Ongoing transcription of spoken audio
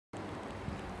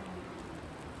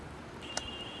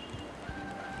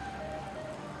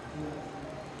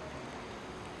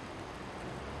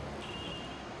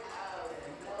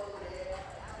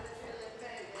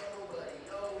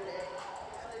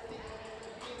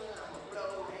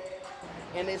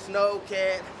and it's no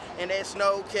cap, and it's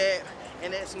no cap,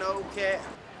 and it's no cap.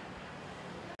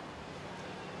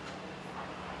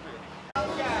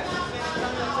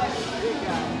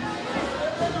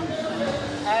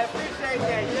 I appreciate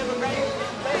that. You never made me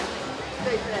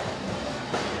appreciate that.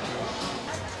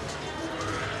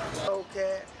 No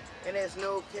cap, and there's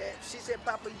no cap. She said,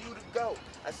 Papa, you the GOAT.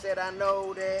 I said, I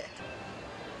know that.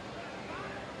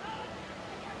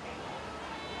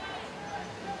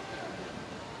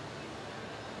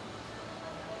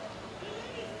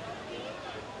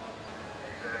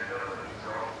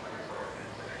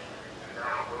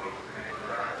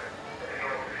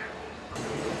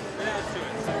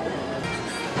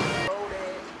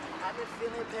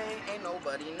 Feeling pain, ain't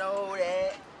nobody know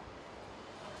that.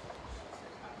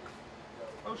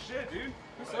 Oh shit, dude.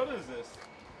 Whose soda is this?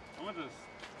 I want this.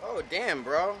 Oh damn,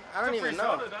 bro. I don't even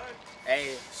know. Soda,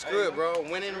 hey, screw it, bro.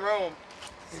 When in Rome.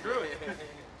 Screw it.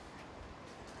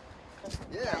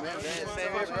 Yeah, man.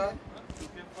 Same here, bro.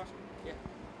 Yeah.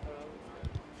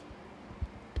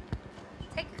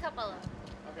 Take a couple of.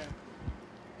 Okay.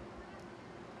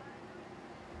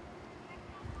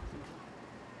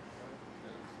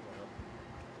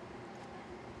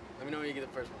 Let me know when you get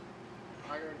the first one. I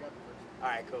already got the first one.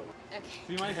 Alright, cool. Okay.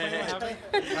 Do you mind explaining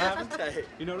what happened?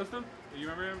 You noticed him? You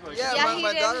remember him? Like, Yeah, he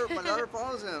my did. daughter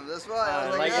follows him. That's why. I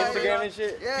was Like yeah, Instagram and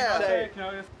shit? Yeah. Can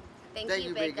I just... Thank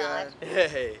you, big God.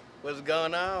 Hey, what's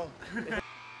going on?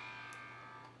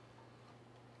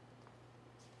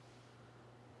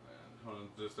 Hold on,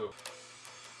 just so.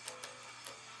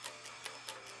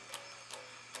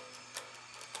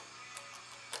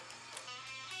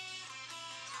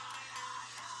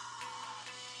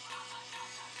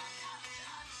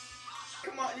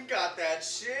 Come on, you got that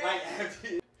shit. Like,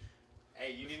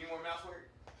 hey, you need any more mouse work?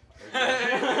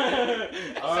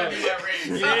 Alright.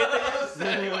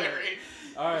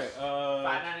 Alright,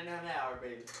 $5.99 an hour,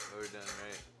 baby. We're done,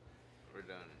 right? We're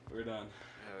done. we're done.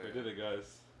 Oh, We did it,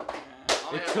 guys.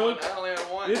 I It took- only had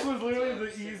one. This was literally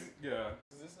the easy. Yeah.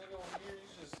 This nigga over here,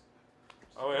 he's just.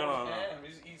 Oh, wait, hold on.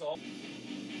 He's all.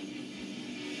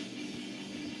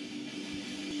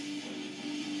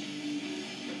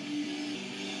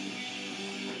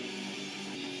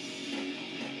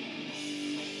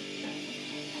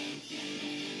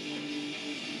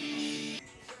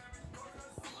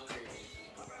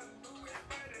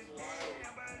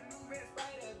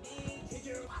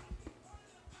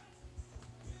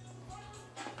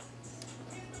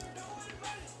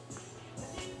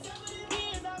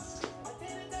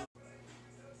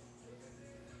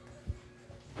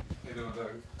 How you doing,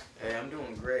 Doug? Hey, I'm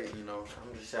doing great, you know.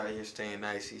 I'm just out here staying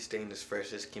nice, staying as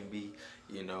fresh as can be.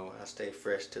 You know, I stay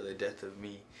fresh till the death of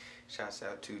me. Shouts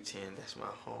out 210, that's my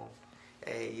home.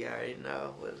 Hey, you already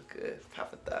know what's good.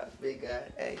 Papa Thought, big guy.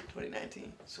 Hey,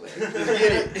 2019, sweat. Let's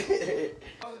get it.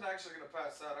 I wasn't actually gonna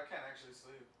pass out. I can't actually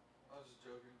sleep. I was just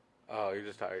joking. Oh, you're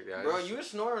just tired, guys. Bro, you were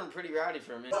snoring pretty rowdy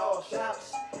for a minute. All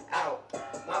shouts out,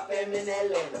 my family in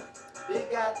Atlanta.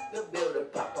 Big got the builder,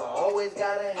 Papa always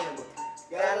got a hammer.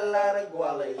 Got a lot of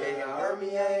guala, yeah, you heard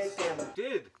me, I ain't scammer.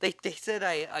 Did. They said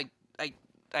I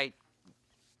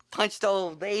punched the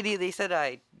old lady. They said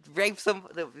I raped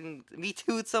me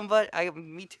too'd somebody.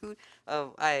 Me too'd.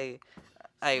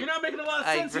 You're not making a lot of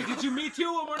sense here. Did you me too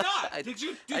him or not? Did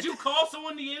you call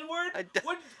someone the N-word?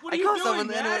 What are you called doing, someone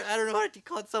the man? N-word. I don't know how to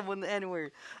call someone the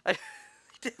N-word.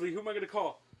 Who am I gonna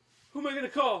call? Who am I gonna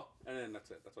call? And then that's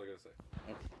it. That's all I gotta say.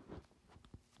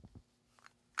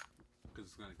 Because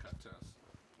it's gonna cut to us.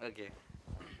 Okay.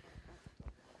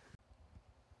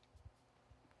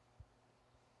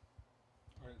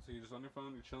 Alright, so you're just on your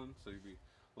phone, you're chilling, so you'd be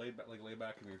lay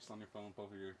back and you're just on your phone,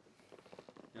 both of your,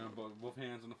 you know, both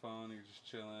hands on the phone, and you're just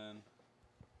chilling.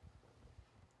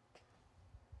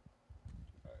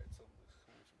 Alright, so this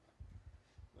comes from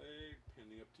my leg,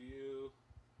 pending up to you,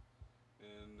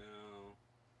 and now.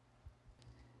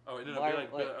 Oh, and then I'll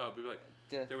be like,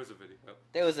 there was a video. Oh.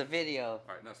 There was a video.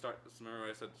 Alright, now start. Just remember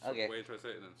what I said. Okay. Wait until I say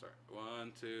it and then start.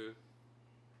 1, 2.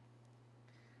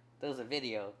 There was a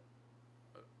video.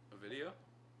 A video?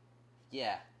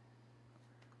 Yeah.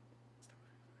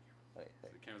 Wait. The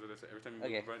camera's what I say. Every time you move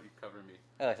Okay. in front, you cover me.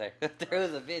 Oh, sorry. There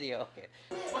was a video. Okay.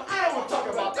 Well, I don't want to talk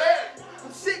about that.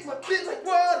 I'm sick, my bitch like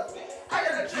water. I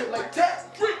got a drip like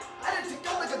that. I didn't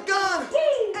take off like a gun.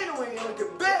 Ain't no way gonna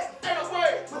get back. Ain't no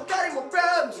way. My body, my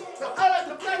problems. Now I like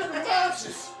the flag of the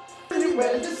options. You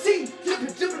ready to see?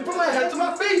 Dripping from my head to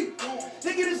my feet.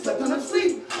 Nigga just slept on them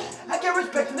sleep. I can't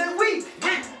respect that weak.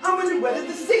 I'm really ready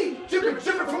to see. Dripping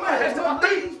from my head to my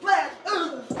feet. Splash.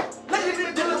 Let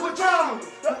me dealing with drama.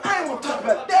 No, I ain't want to talk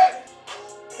about that.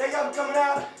 Thank y'all for coming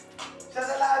out. Shout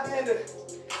out live in the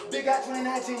Big Guy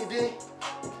 2019, bitch.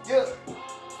 Yeah.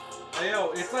 Hey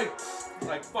yo, it's like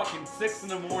fucking 6 in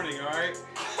the morning, alright?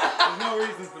 There's no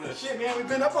reason for this. Shit, man, we've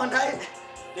been up all night.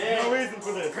 There's no reason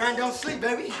for this. Grind don't sleep,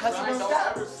 baby. Hustle don't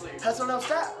stop. Hustle don't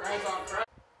stop.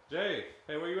 Jay,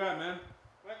 hey, where you at, man?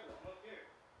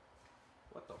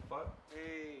 What the fuck?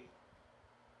 Hey.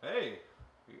 Hey,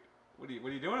 what are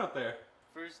you doing up there?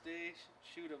 First day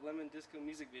shoot of Lemon Disco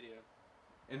music video.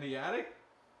 In the attic?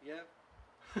 Yep.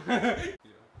 Yeah.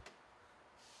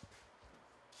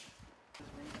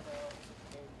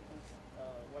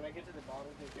 When I get to the bottom,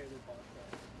 you can carry the box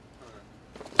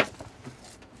out.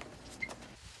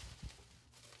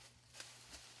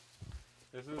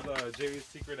 This is Jay's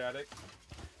secret attic.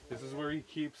 This is where he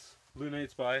keeps Lunate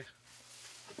Spy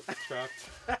trapped.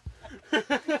 We're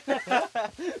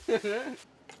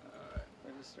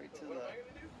just straight to the...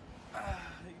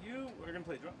 We're gonna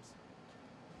play drums.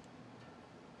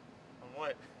 On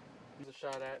what? It's a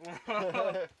shot at.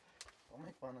 Don't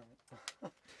make fun of it.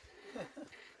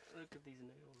 Look at these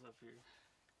nails up here.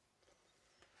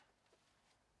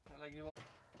 I like you.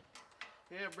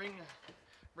 Yeah, bring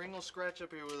little Scratch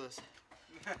up here with us.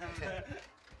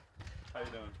 How you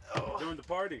doing? Oh. Doing the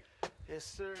party. Yes,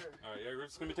 sir. All right, yeah, we're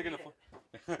just gonna be taking a photo.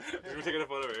 We're gonna be taking a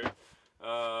photo here.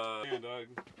 And dog,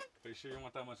 are you sure you don't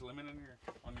want that much lemon in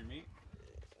on your meat?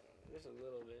 Just a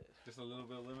little bit. Just a little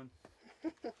bit of lemon.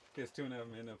 He has 2.5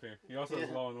 men up here. He also has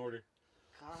Law and Order.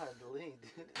 God, the lead,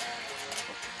 dude.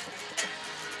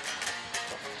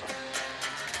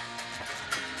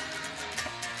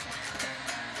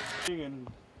 And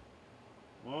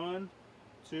 1,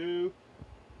 2,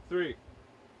 3.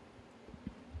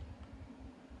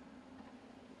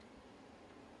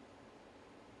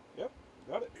 Yep,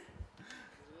 got it.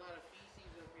 There's a lot of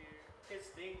feces up here. It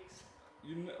stinks.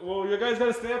 Well, you guys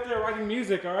gotta stay up there writing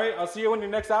music, all right? I'll see you when your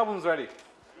next album's ready.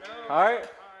 No. All right.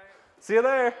 See you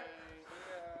there.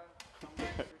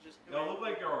 Yeah. It'll look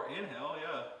like you're in hell,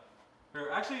 yeah. Here,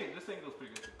 actually, this thing goes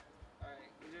pretty good. Alright,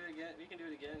 we do it again. We can do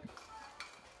it again.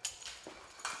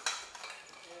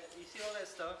 Yeah, you see all that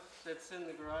stuff that's in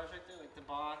the garage right there? Like the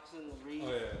box and the reed?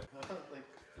 Oh, yeah.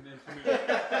 And then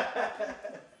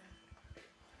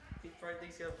He probably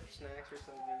thinks you have snacks or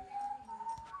something.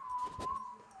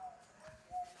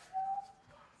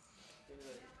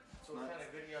 So what kind of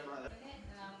good you on that?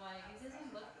 And I'm like, it doesn't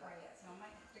look right, so I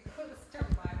might have to go to start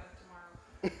buying it tomorrow.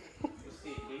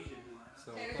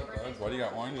 So, why do you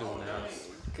got oranges in the house?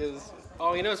 Because,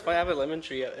 oh, you know what's funny? I have a lemon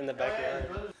tree in the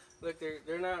backyard. Look,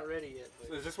 they're not ready yet.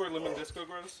 But... Is this where Lemon Disco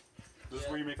grows? This is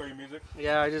where you make all your music?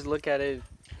 Yeah, I just look at it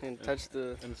and touch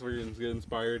the... And it's where you get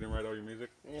inspired and write all your music?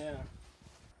 Yeah.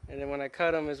 And then when I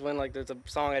cut them is when, like, there's a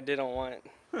song I didn't want.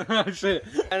 Shit.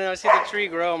 And then I see the tree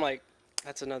grow, I'm like,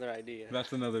 that's another idea.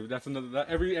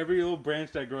 Every little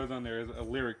branch that grows on there is a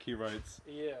lyric he writes.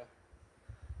 Yeah.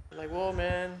 I'm like, whoa,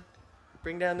 man.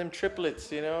 Bring down them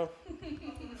triplets, you know? So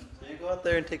you go out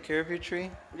there and take care of your tree?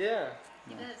 Yeah.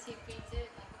 He does, he feeds it,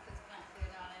 like with his plant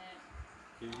food on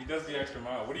it. He does the extra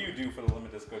mile. What do you do for the Lemon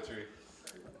Disco tree?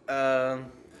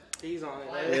 He's on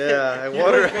it. Yeah, I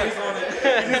water it. Bass on it.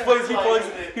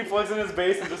 He plugs in his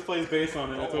bass and just plays bass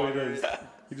on it. That's what he does.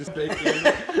 He just bakes it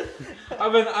in.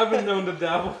 I've been known to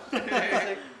dabble.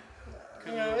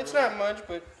 You know, it's not much,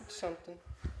 but it's something.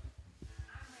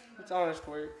 It's honest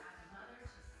work.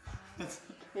 You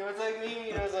know, it's like me,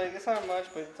 you know, it's like, it's not much,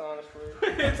 but it's honest work.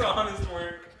 It's honest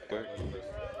work. Look,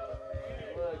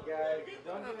 guys,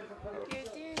 don't give it You're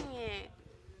doing it.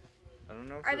 I don't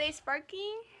know. Are they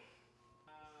sparking?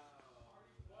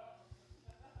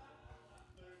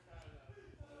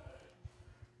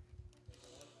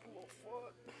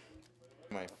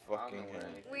 My fucking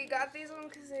hand. We got these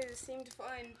ones because they seemed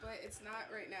fun, but it's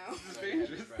not right now.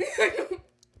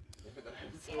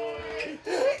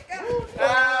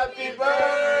 Happy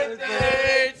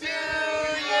birthday to you!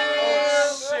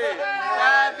 Oh, shit.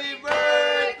 Happy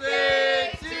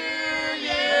birthday to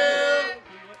you!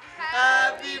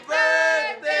 Happy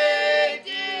birthday,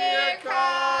 dear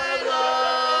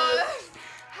Carlos!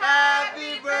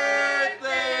 Happy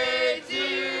birthday to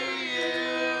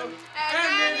you!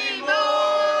 And many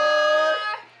more!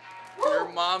 Your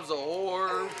mom's a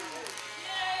whore.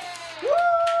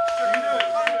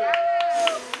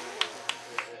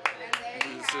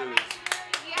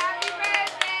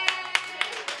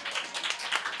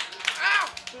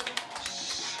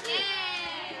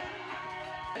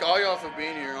 All y'all for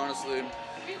being here, honestly.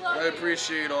 I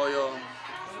appreciate all y'all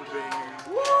for being here.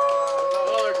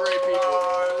 Y'all are great people.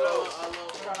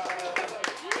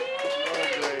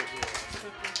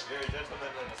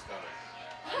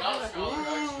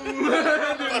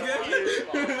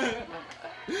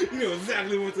 You know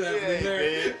exactly what's happening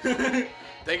there.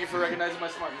 Thank you for recognizing my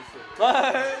smartness.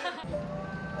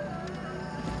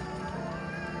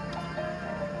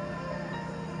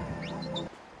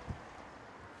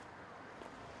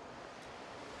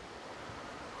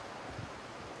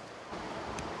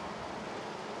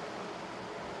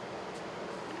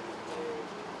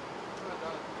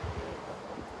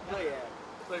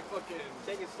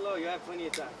 Take it slow, you have plenty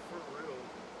of time.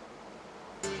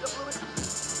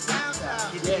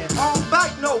 On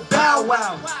bike, no bow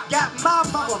wow. Got my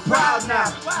mama proud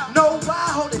now. No why,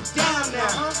 hold it down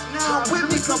now. Now with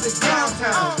me come to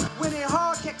downtown. When it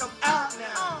hard, kick them out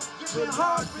now. When it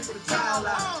hard, bring the towel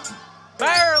out.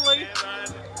 Barely.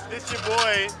 This your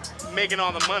boy making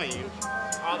all the money,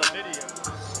 all the videos.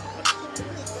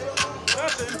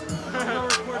 Nothing.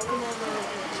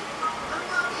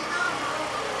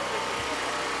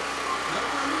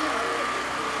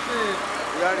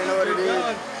 You already know what it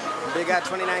is. Big Guy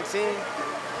 2019.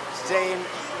 Staying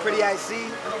pretty icy.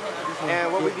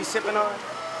 And what we be sipping on?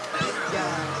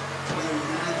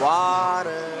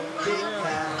 Water. Big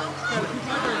Guy.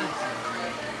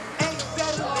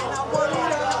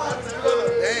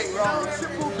 Dang, wrong.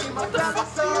 What the fuck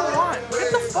do you want? Get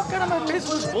the fuck out of my face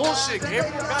with this bullshit,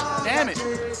 Gabriel. God damn it.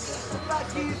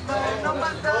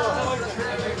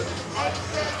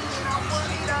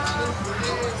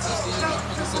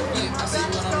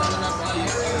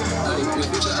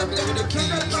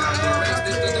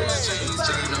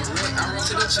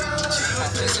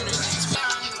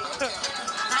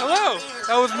 Hello.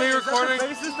 That was me recording.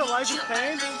 Basis to Life is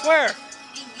Pain? Where?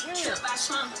 Is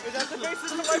that the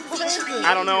basis to Life is Pain?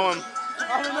 I don't know him.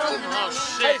 I don't know him. Oh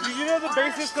shit. Hey, do you know the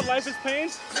basis to Life is Pain?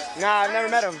 Nah, I've never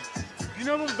met him. Do you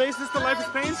know the basis to Life is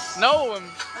Pain? Know him.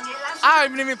 I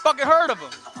haven't even fucking heard of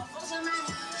him.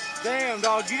 Damn,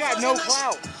 dog, you got no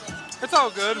clout. It's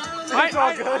all good. It's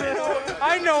all good.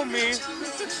 I know me.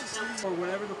 Or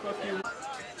whatever the fuck you.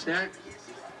 Check.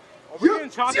 Are we getting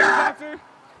chachas after?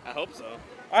 I hope so.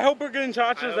 I hope we're getting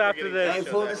chachas after this. Hey,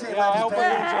 fool, this ain't Yeah, I Life hope is we're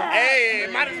Pain. getting chachas. Hey,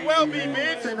 might as well be, bitch.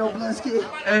 This ain't no Blinsky.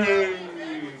 Hey.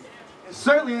 It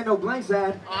certainly ain't no blank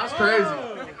side. Oh, that's crazy.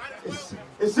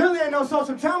 It certainly ain't no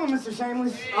social trauma, Mr.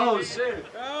 Shameless. Oh shit.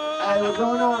 Hey, what's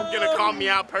going on? You're gonna call me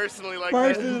out personally like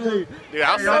that? Dude,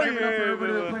 I'll Hey, y'all say give it up for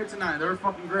everybody that played tonight. They were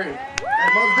fucking great. Hey,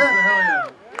 most good. Hell yeah.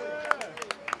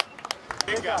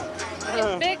 Big guy.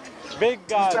 Big. Big I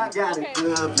guy. got it.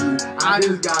 Love you. I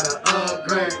just gotta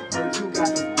upgrade. But you got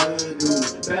some good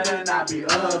news. Better not be a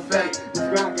fake. This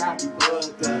grind got me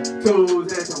fucked up.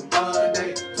 Tuesday to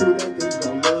Monday. 2 days things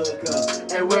gon' look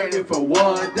up. And waiting for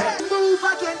one day. Move,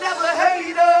 I can never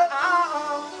hate her.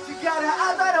 She got her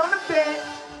eyes right on the bed.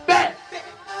 Bet.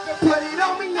 Put it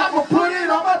on me, I'ma put it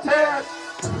on my tab.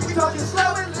 We talking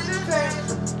slow and little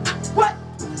fast. What?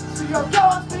 See your girl,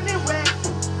 I'm spinning wet.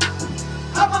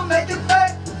 I'ma make it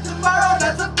back. Tomorrow,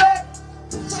 that's a bet.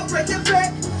 So break it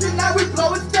back. Tonight we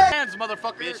blow it back. Hands,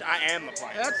 motherfucker. Bitch, I am the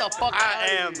plan. What the fuck? I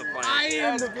am the plan. I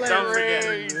am the plan. Don't forget.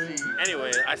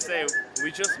 Anyway, I say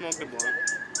we just smoked a blunt.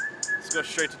 Let's go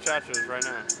straight to chachos right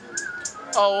now.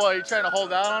 Oh, what? You trying to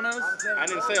hold out on us? I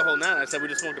didn't say a whole night. I said we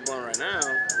just smoked a blunt right now.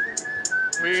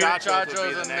 We Chachos would be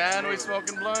chachos the and next then we move.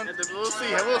 smoking blunt. We'll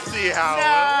see. We'll see how.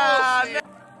 Nah, we'll see